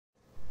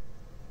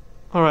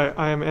Alright,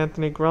 I am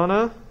Anthony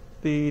Grona,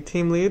 the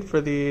team lead for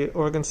the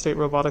Oregon State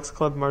Robotics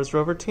Club Mars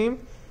Rover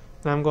team,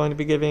 and I'm going to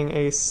be giving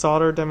a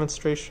solder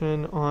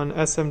demonstration on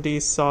SMD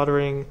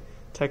soldering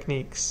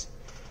techniques.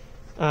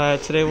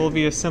 Today we'll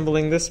be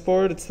assembling this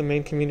board. It's the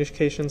main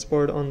communications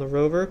board on the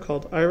rover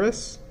called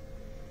Iris.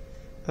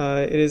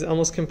 It is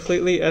almost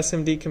completely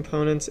SMD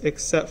components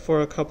except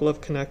for a couple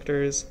of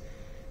connectors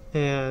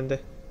and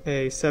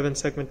a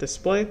 7-segment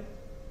display.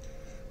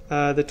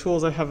 The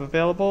tools I have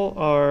available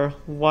are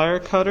wire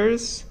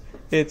cutters.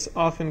 It's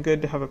often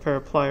good to have a pair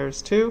of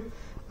pliers too.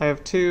 I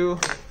have 2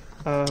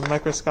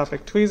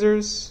 microscopic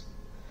tweezers.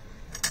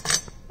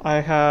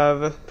 I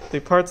have the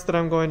parts that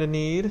I'm going to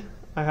need.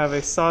 I have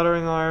a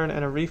soldering iron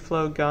and a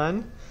reflow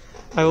gun.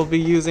 I will be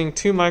using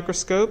 2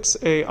 microscopes,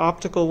 a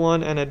optical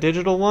one and a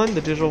digital one.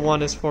 The digital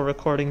one is for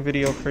recording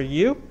video for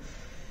you.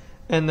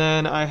 And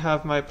then I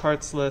have my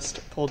parts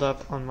list pulled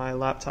up on my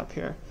laptop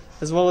here.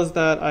 As well as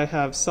that, I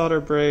have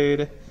solder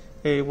braid,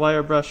 a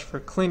wire brush for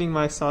cleaning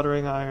my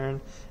soldering iron,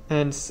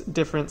 and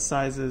different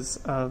sizes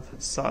of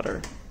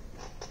solder.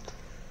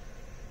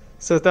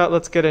 So with that,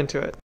 let's get into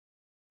it.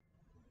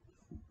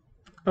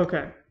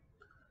 Okay,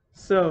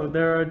 so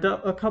there are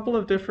a couple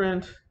of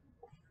different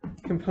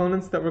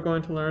components that we're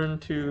going to learn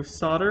to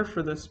solder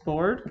for this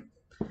board,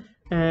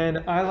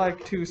 and I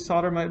like to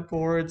solder my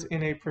boards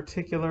in a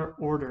particular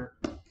order.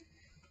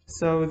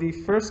 So the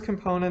first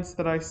components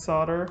that I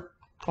solder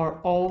are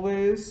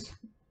always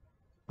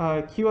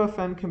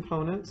QFN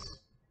components,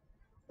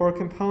 or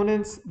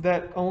components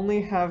that only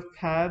have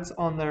pads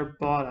on their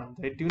bottom.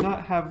 They do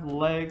not have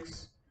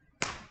legs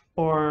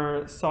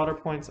or solder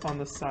points on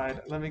the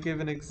side. Let me give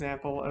an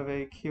example of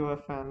a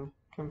QFN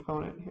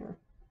component here.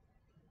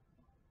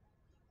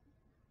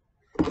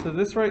 So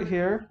this right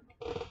here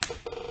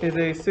is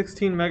a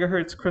 16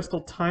 megahertz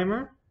crystal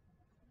timer.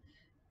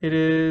 It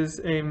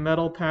is a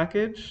metal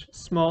package,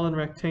 small and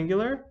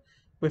rectangular,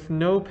 with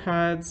no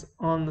pads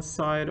on the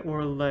side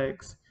or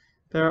legs.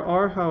 There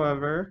are,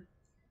 however,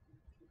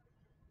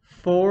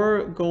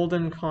 4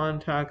 golden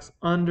contacts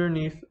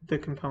underneath the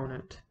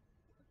component.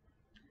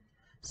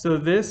 So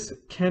this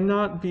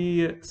cannot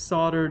be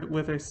soldered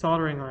with a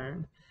soldering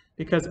iron,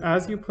 because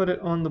as you put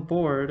it on the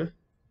board,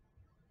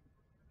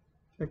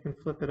 if I can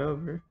flip it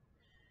over,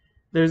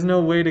 there's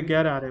no way to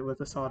get at it with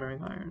a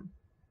soldering iron.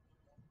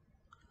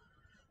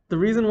 The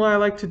reason why I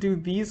like to do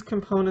these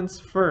components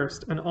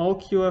first, and all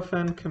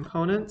QFN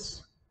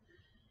components,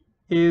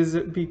 is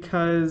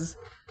because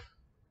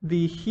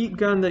the heat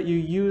gun that you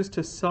use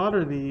to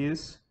solder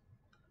these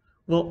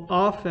will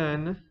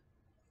often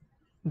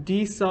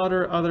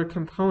desolder other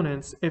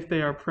components if they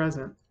are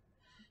present.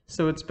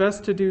 So it's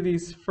best to do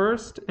these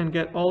first and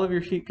get all of your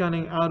heat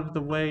gunning out of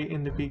the way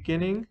in the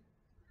beginning,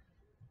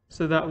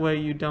 so that way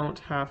you don't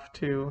have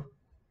to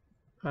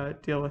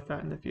deal with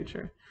that in the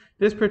future.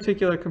 This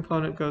particular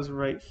component goes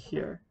right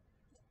here,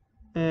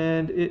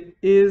 and it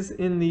is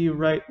in the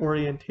right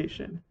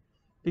orientation.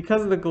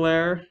 Because of the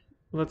glare,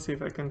 let's see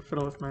if I can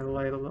fiddle with my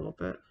light a little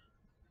bit.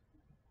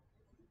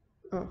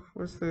 Oh,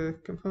 where's the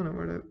component?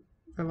 Where did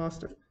I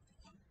lost it?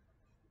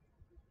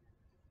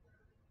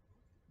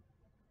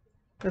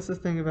 That's the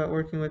thing about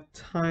working with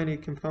tiny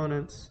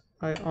components.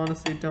 I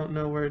honestly don't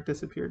know where it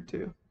disappeared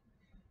to.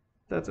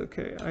 That's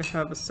okay, I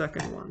have a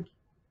second one.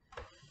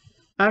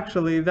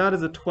 Actually, that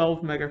is a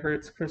 12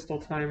 megahertz crystal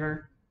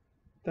timer.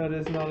 That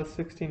is not a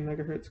 16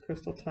 megahertz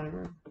crystal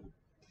timer.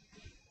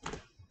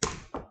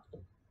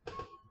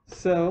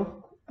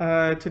 So,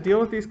 to deal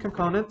with these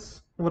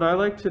components, what I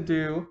like to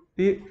do,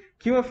 the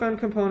QFN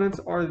components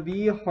are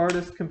the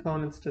hardest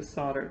components to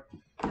solder.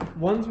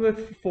 Ones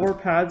with 4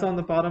 pads on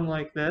the bottom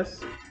like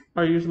this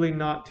are usually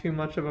not too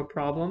much of a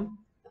problem.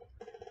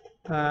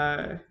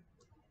 It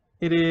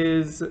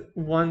is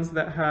ones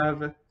that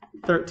have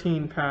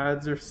 13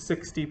 pads or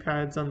 60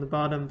 pads on the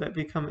bottom that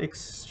become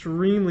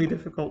extremely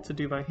difficult to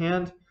do by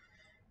hand,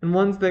 and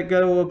ones that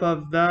go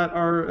above that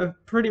are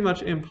pretty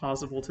much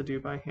impossible to do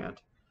by hand.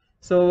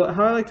 So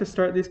how I like to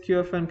start these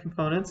QFN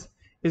components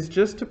is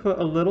just to put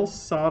a little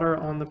solder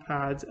on the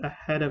pads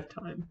ahead of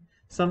time.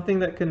 Something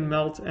that can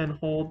melt and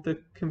hold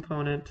the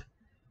component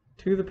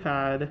to the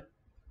pad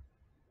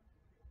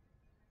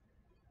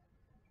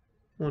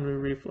when we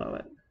reflow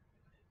it.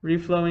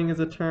 Reflowing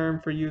is a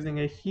term for using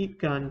a heat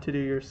gun to do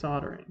your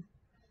soldering.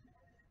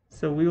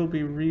 So we will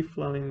be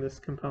reflowing this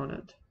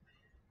component.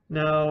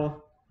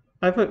 Now,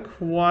 I put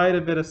quite a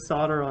bit of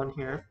solder on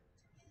here.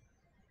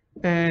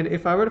 And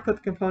if I were to put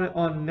the component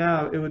on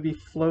now, it would be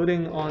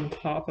floating on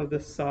top of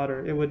this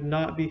solder. It would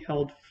not be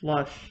held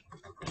flush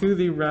to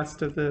the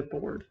rest of the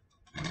board.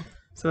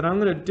 So what I'm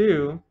going to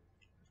do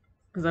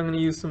is I'm going to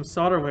use some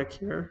solder wick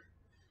here.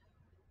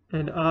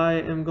 And I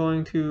am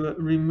going to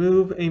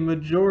remove a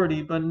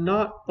majority, but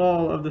not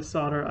all, of the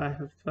solder I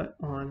have put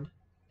on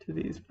to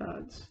these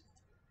pads.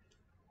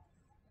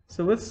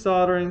 So with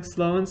soldering,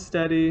 slow and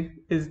steady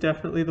is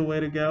definitely the way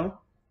to go.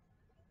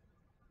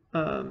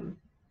 And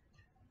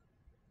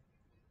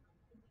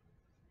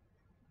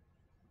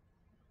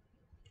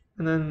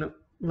then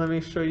let me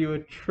show you a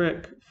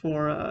trick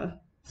for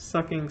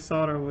sucking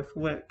solder with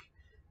wick.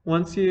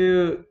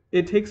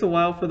 it takes a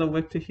while for the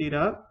wick to heat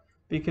up,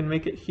 but you can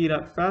make it heat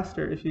up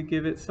faster if you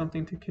give it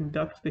something to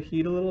conduct the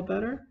heat a little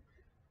better,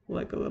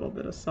 like a little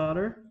bit of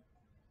solder.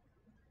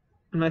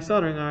 And my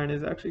soldering iron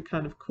is actually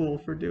kind of cool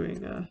for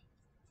doing there.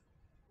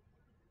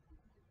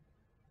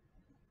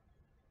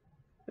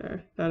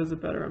 That is a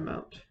better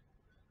amount.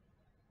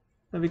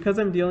 Now because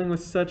I'm dealing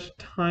with such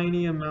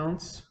tiny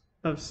amounts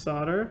of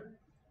solder,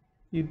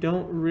 you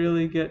don't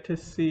really get to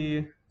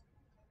see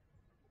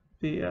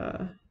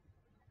the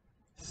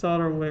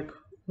solder wick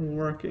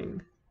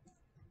working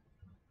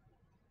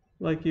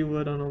like you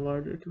would on a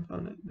larger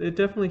component. It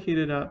definitely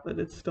heated up, but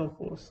it's still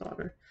full of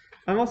solder.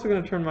 I'm also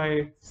going to turn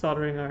my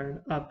soldering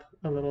iron up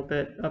a little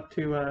bit, up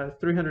to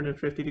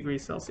 350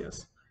 degrees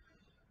Celsius.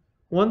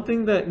 One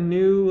thing that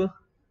new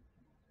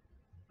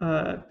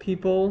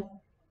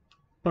people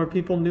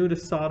new to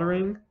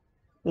soldering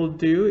will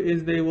do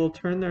is they will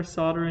turn their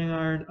soldering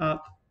iron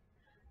up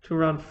to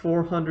around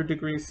 400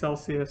 degrees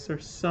Celsius or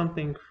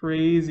something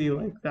crazy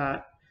like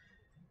that.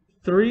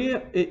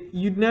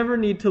 You'd never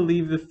need to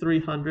leave the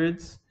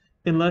 300s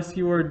unless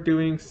you are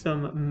doing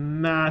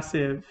some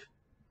massive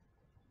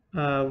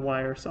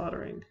wire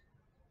soldering.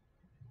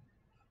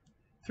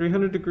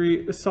 300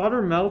 degree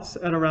solder melts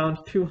at around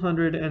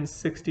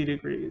 260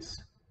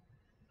 degrees.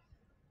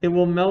 It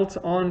will melt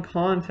on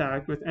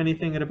contact with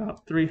anything at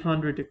about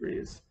 300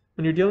 degrees.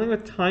 When you're dealing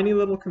with tiny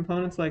little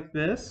components like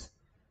this,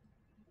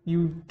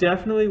 you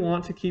definitely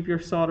want to keep your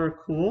solder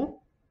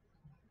cool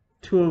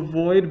to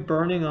avoid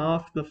burning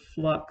off the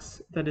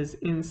flux that is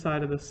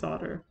inside of the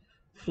solder.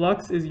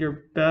 Flux is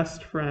your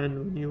best friend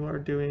when you are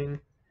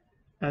doing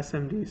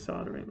SMD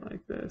soldering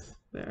like this.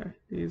 There,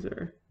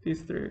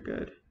 these three are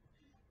good.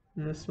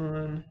 And this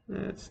one,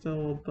 it's still a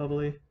little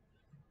bubbly.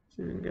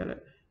 See if we can get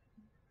it.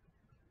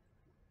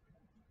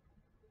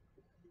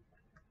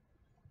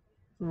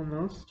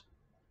 Almost.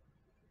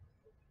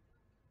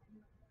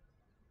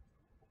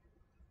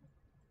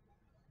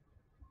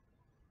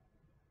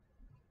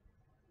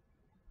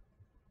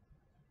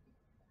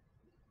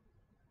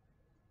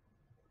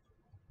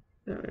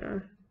 There we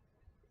are.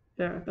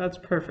 There, that's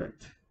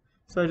perfect.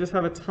 So I just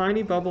have a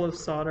tiny bubble of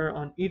solder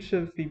on each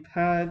of the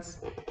pads.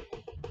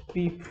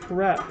 The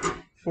prep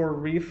for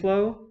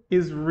reflow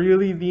is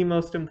really the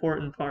most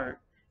important part.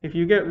 If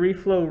you get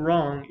reflow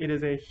wrong, it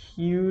is a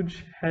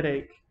huge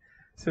headache.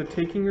 So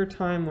taking your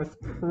time with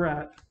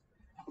prep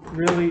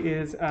really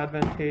is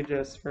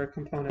advantageous for a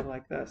component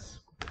like this.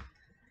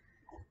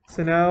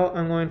 So now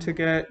I'm going to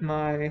get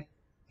my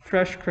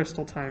fresh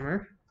crystal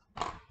timer.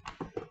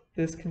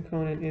 This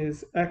component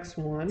is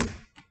X1,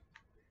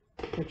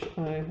 which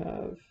I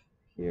have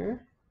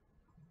here.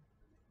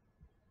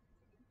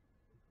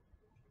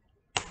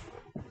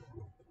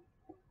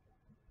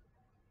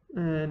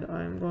 And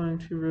I'm going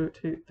to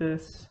rotate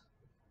this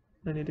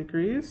 90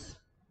 degrees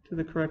to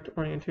the correct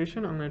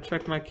orientation. I'm going to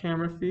check my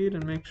camera feed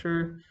and make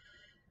sure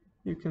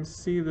you can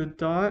see the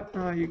dot.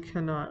 Oh, you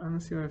cannot. I'm going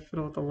to see if I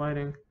fiddle with the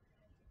lighting.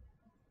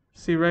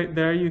 See right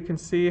there, you can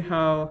see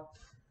how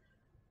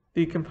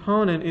the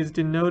component is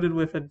denoted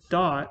with a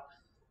dot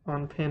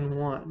on pin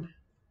 1.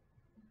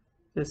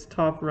 This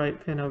top right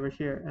pin over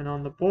here. And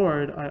on the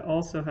board, I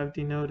also have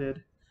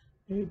denoted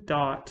a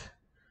dot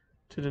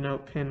to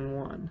denote pin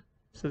 1.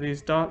 So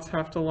these dots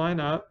have to line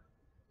up.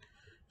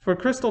 For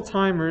crystal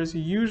timers,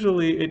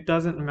 usually it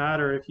doesn't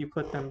matter if you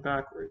put them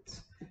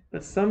backwards,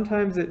 but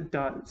sometimes it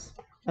does.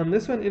 On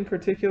this one in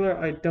particular,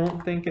 I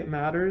don't think it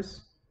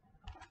matters,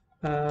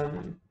 but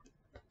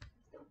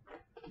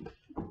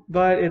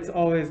it's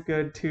always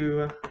good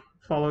to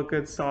follow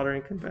good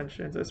soldering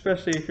conventions,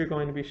 especially if you're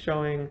going to be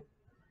showing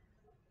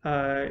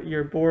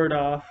your board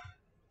off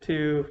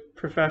to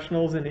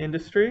professionals in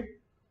industry.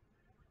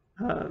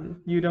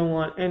 You don't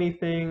want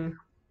anything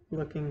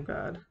looking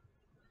bad.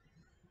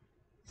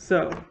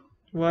 So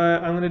what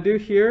I'm going to do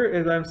here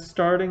is I'm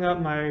starting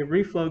up my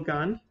reflow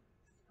gun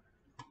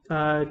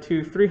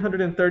to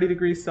 330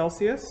 degrees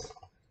Celsius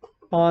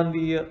on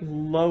the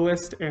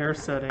lowest air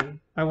setting.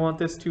 I want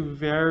this to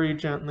very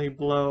gently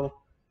blow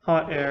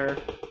hot air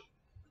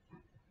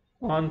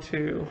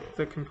onto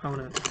the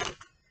component.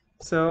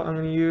 So I'm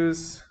going to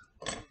use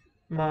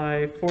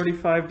my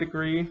 45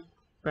 degree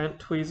bent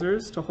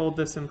tweezers to hold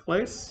this in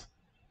place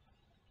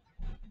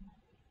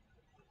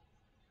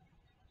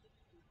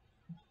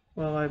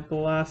while I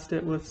blast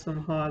it with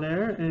some hot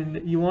air.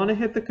 And you want to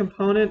hit the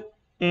component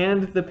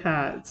and the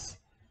pads.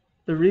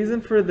 The reason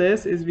for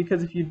this is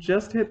because if you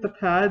just hit the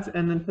pads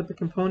and then put the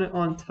component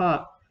on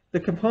top, the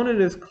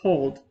component is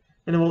cold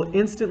and it will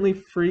instantly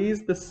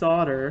freeze the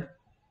solder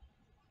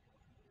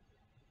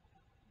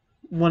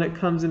when it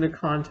comes into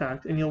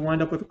contact, and you'll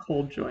wind up with a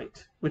cold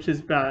joint, which is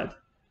bad.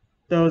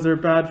 Those are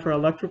bad for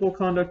electrical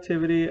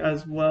conductivity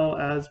as well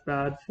as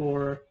bad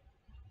for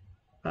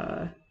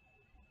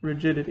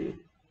rigidity.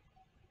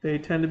 They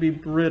tend to be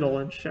brittle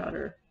and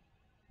shatter.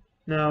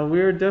 Now,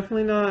 we're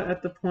definitely not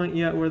at the point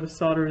yet where the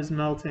solder is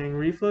melting.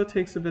 Reflow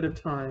takes a bit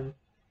of time.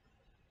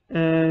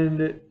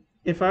 And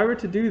if I were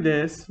to do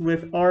this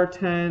with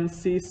R10,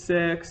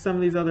 C6, some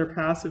of these other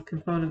passive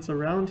components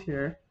around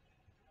here,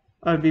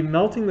 I'd be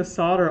melting the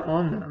solder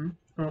on them.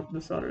 Oh,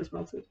 the solder is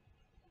melted.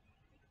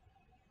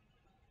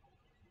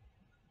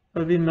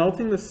 I'd be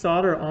melting the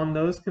solder on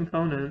those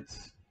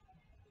components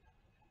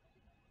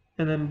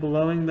and then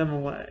blowing them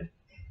away.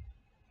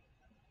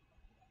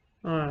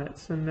 Alright,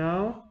 so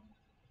now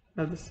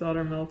I have the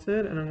solder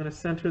melted, and I'm going to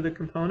center the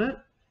component.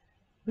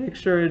 Make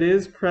sure it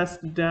is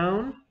pressed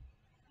down.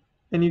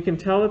 And you can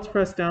tell it's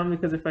pressed down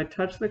because if I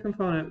touch the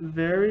component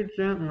very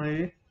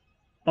gently,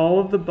 all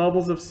of the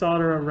bubbles of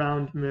solder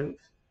around move.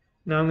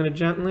 Now I'm going to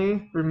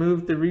gently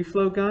remove the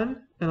reflow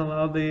gun and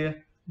allow the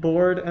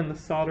board and the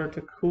solder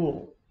to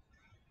cool.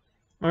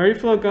 My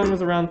reflow gun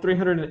was around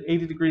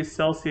 380 degrees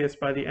Celsius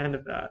by the end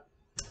of that.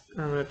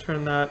 I'm going to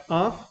turn that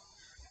off.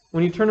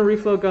 When you turn a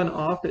reflow gun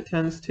off, it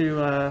tends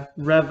to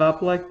rev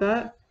up like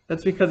that.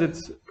 That's because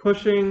it's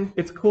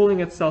cooling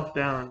itself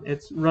down.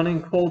 It's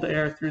running cold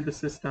air through the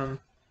system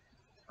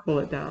to cool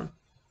it down.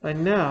 By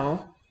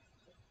now,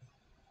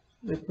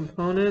 the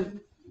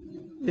component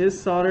is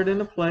soldered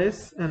into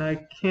place, and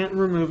I can't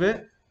remove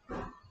it.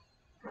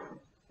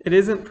 It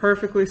isn't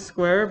perfectly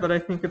square, but I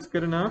think it's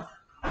good enough.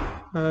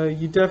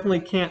 You definitely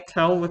can't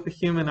tell with the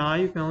human eye.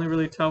 You can only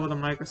really tell with a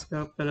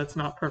microscope that it's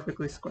not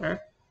perfectly square.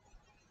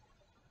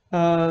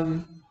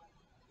 And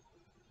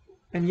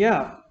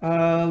yeah,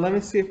 let me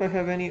see if I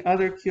have any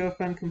other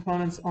QFN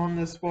components on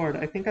this board.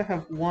 I think I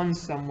have one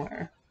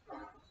somewhere.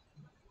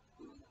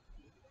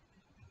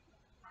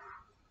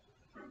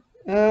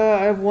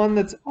 I have one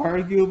that's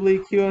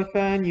arguably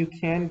QFN. You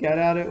can get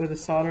at it with a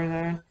soldering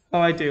iron. Oh,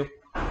 I do.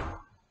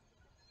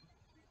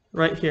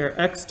 Right here,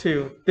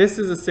 X2. This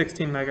is a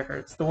 16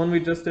 megahertz. The one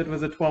we just did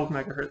was a 12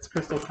 megahertz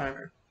crystal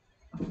timer.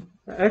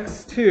 The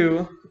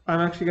X2, I'm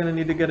actually going to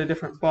need to get a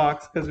different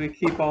box because we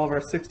keep all of our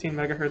 16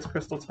 megahertz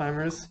crystal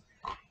timers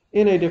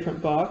in a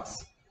different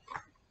box.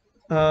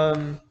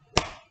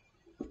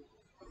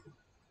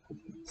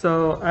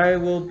 So I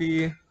will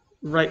be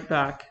right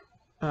back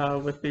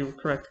with the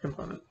correct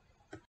component.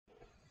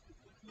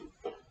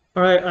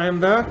 All right, I am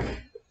back.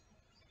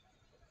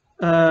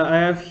 I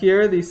have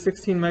here the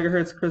 16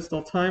 megahertz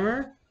crystal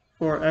timer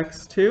for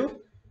X2.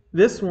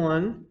 This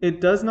one,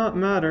 it does not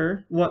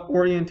matter what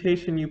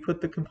orientation you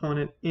put the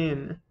component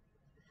in.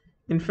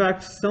 In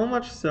fact, so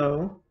much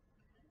so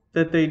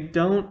that they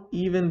don't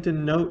even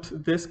denote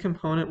this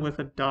component with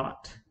a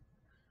dot.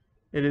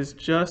 It is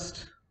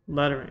just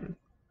lettering.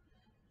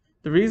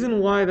 The reason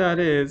why that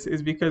is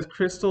because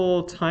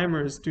crystal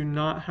timers do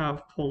not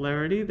have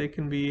polarity. They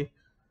can be,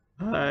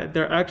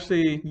 they're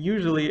actually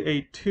usually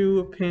a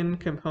 2-pin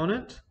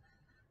component.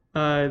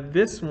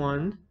 This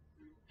one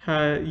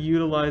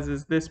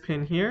utilizes this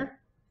pin here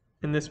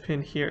and this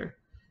pin here.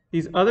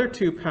 These other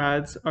two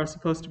pads are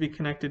supposed to be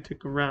connected to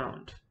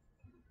ground.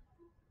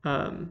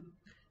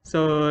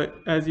 So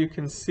as you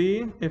can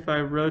see, if I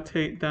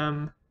rotate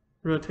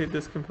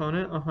this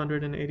component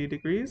 180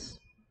 degrees,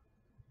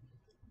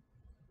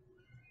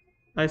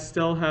 I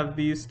still have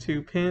these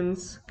two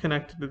pins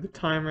connected to the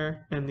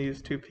timer and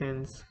these two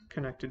pins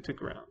connected to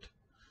ground.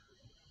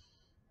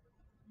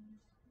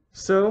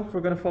 So we're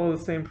going to follow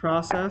the same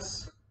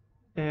process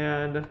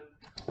and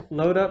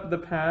load up the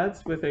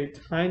pads with a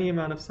tiny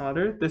amount of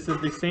solder. This is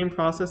the same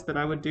process that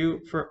I would do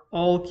for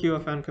all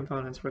QFN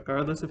components,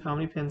 regardless of how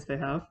many pins they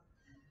have.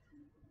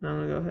 Now I'm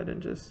going to go ahead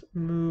and just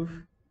move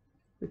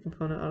the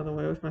component out of the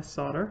way with my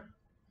solder.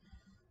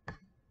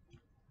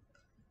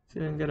 See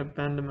if I can get a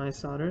bend in my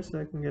solder so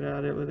I can get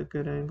at it with a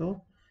good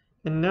angle.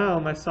 And now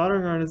my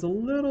soldering iron is a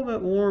little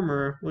bit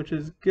warmer, which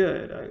is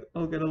good.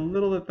 I'll get a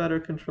little bit better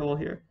control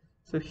here.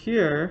 So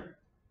here,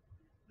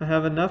 I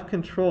have enough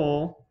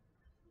control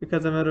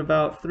because I'm at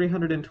about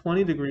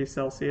 320 degrees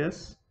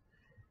Celsius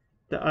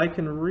that I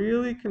can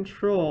really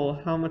control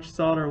how much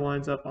solder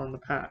winds up on the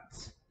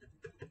pads.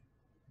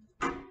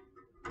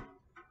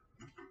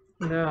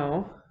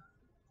 Now,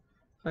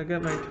 if I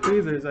get my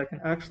tweezers, I can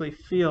actually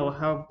feel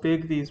how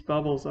big these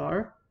bubbles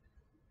are.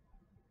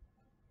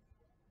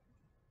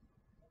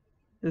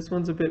 This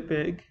one's a bit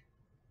big,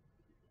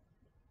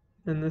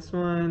 and this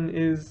one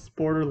is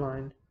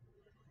borderline.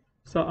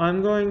 So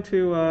I'm going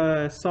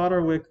to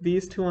solder wick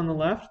these two on the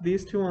left.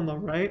 These two on the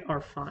right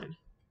are fine.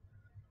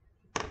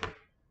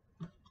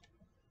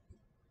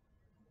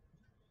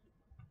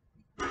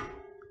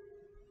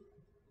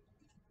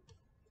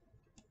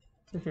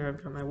 So here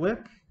I've got my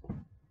wick.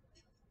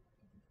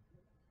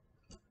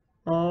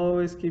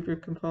 Always keep your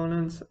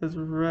components as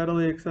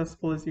readily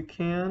accessible as you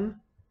can.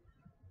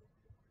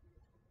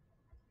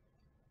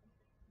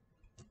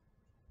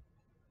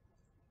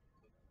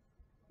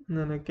 And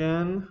then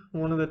again,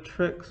 one of the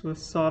tricks with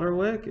solder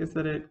wick is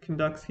that it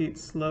conducts heat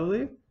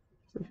slowly.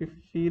 So if you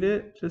feed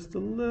it just a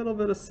little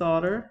bit of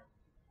solder,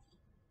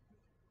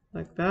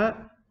 like that,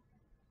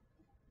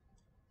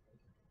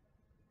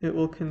 it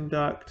will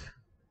conduct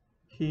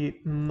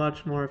heat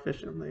much more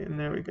efficiently. And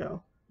there we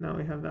go. Now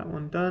we have that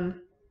one done.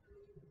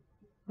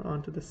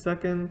 On to the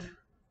second.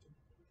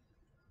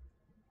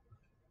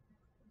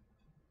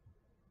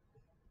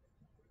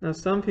 Now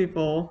some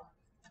people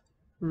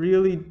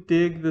really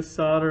dig the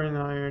soldering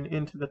iron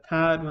into the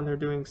pad when they're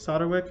doing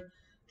solder wick.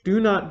 Do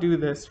not do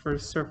this for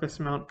surface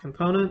mount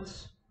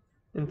components.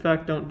 In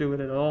fact, don't do it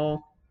at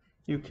all.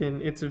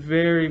 It's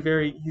very,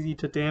 very easy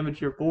to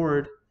damage your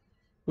board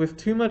with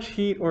too much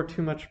heat or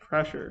too much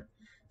pressure.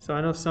 So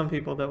I know some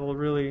people that will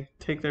really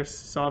take their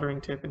soldering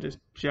tip and just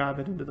jab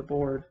it into the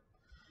board.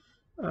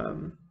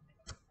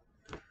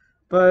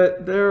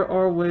 But there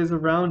are ways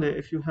around it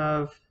if you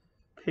have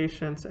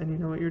patience and you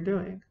know what you're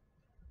doing.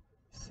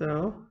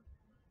 So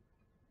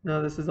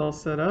now this is all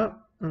set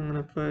up. I'm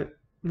going to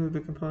move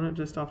the component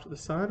just off to the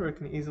side where I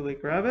can easily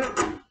grab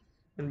it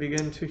and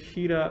begin to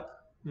heat up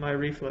my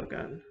reflow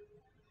gun.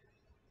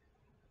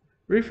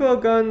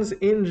 Reflow guns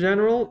in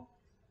general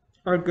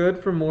are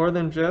good for more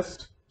than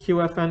just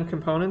QFN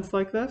components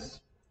like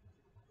this.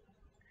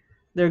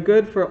 They're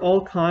good for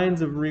all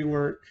kinds of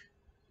rework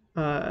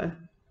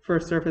for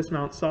surface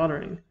mount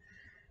soldering.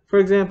 For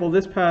example,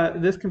 this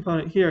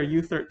component here,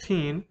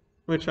 U13,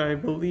 which I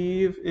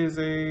believe is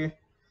a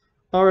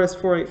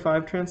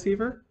RS485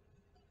 transceiver.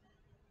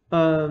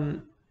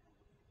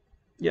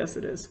 Yes,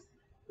 it is.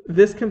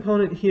 This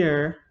component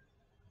here,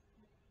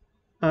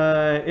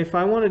 if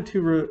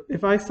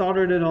I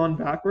soldered it on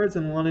backwards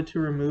and wanted to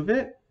remove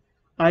it,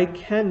 I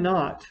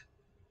cannot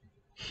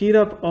heat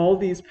up all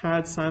these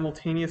pads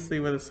simultaneously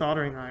with a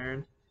soldering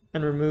iron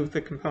and remove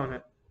the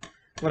component.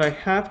 What I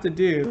have to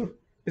do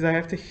is I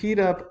have to heat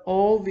up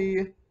all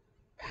the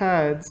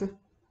pads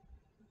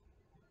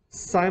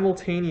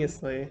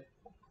simultaneously,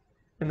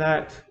 and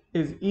that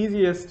is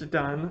easiest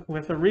done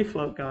with a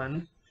reflow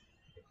gun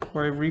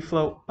or a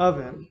reflow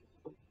oven.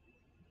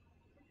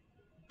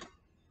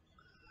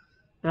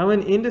 Now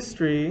in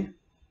industry,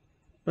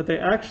 what they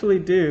actually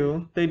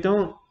do, they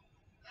don't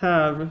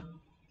have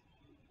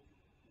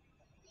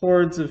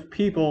hordes of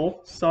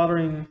people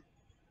soldering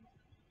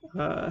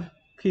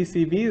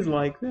PCBs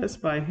like this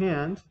by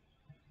hand.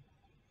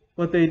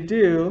 What they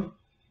do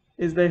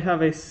is they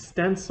have a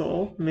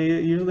stencil,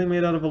 usually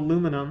made out of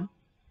aluminum,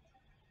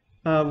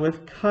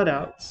 with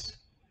cutouts.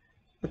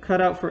 A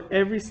cutout for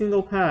every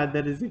single pad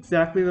that is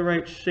exactly the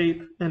right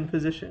shape and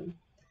position.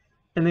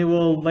 And they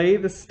will lay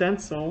the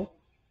stencil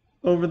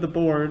over the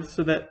board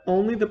so that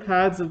only the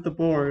pads of the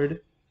board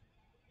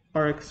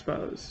are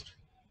exposed.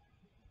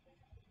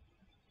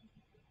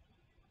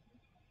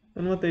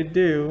 And what they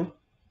do,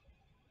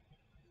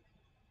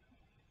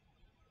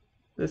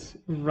 this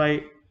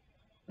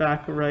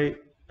back right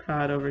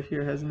pad over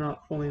here has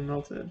not fully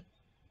melted.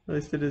 At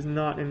least it is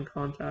not in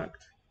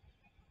contact.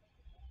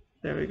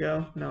 There we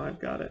go. Now I've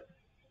got it.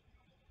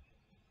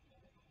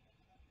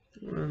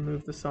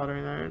 Remove the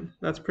soldering iron.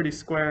 That's pretty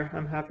square.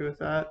 I'm happy with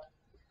that.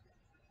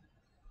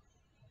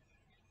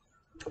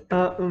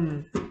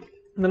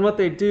 Then what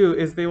they do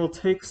is they will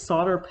take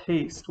solder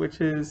paste,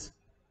 which is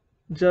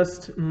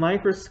just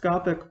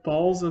microscopic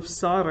balls of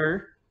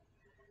solder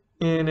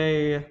in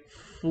a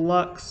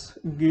flux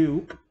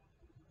goop,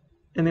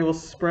 and they will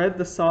spread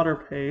the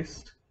solder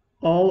paste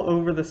all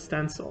over the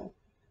stencil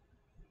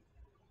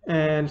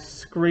and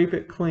scrape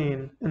it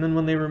clean. And then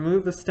when they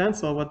remove the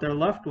stencil, what they're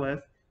left with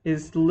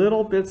is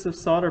little bits of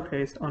solder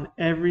paste on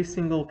every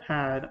single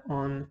pad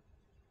on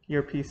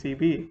your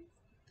PCB.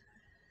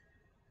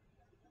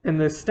 And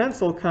the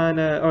stencil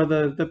or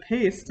the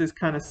paste is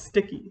kind of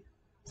sticky.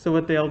 So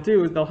what they'll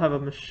do is they'll have a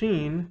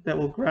machine that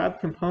will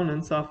grab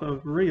components off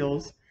of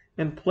reels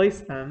and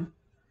place them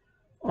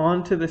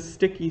onto the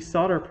sticky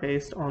solder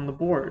paste on the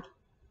board.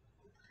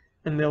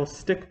 And they'll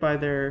stick by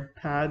their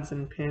pads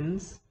and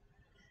pins.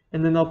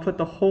 And then they'll put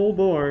the whole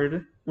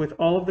board with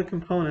all of the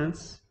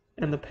components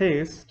and the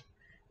paste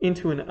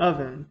into an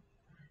oven.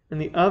 And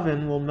the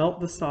oven will melt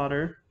the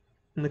solder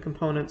and the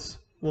components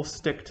will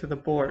stick to the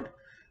board.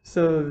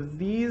 So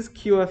these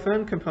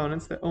QFN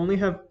components that only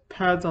have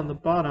pads on the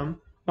bottom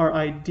are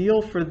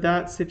ideal for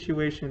that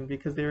situation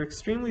because they're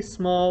extremely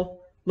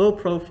small, low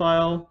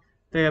profile,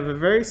 they have a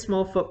very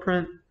small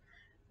footprint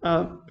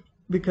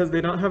because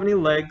they don't have any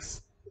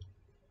legs,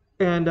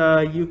 and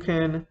you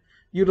can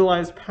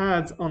utilize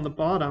pads on the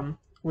bottom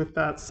with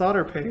that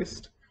solder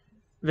paste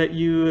that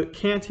you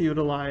can't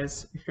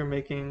utilize if you're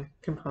making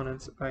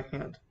components by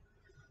hand.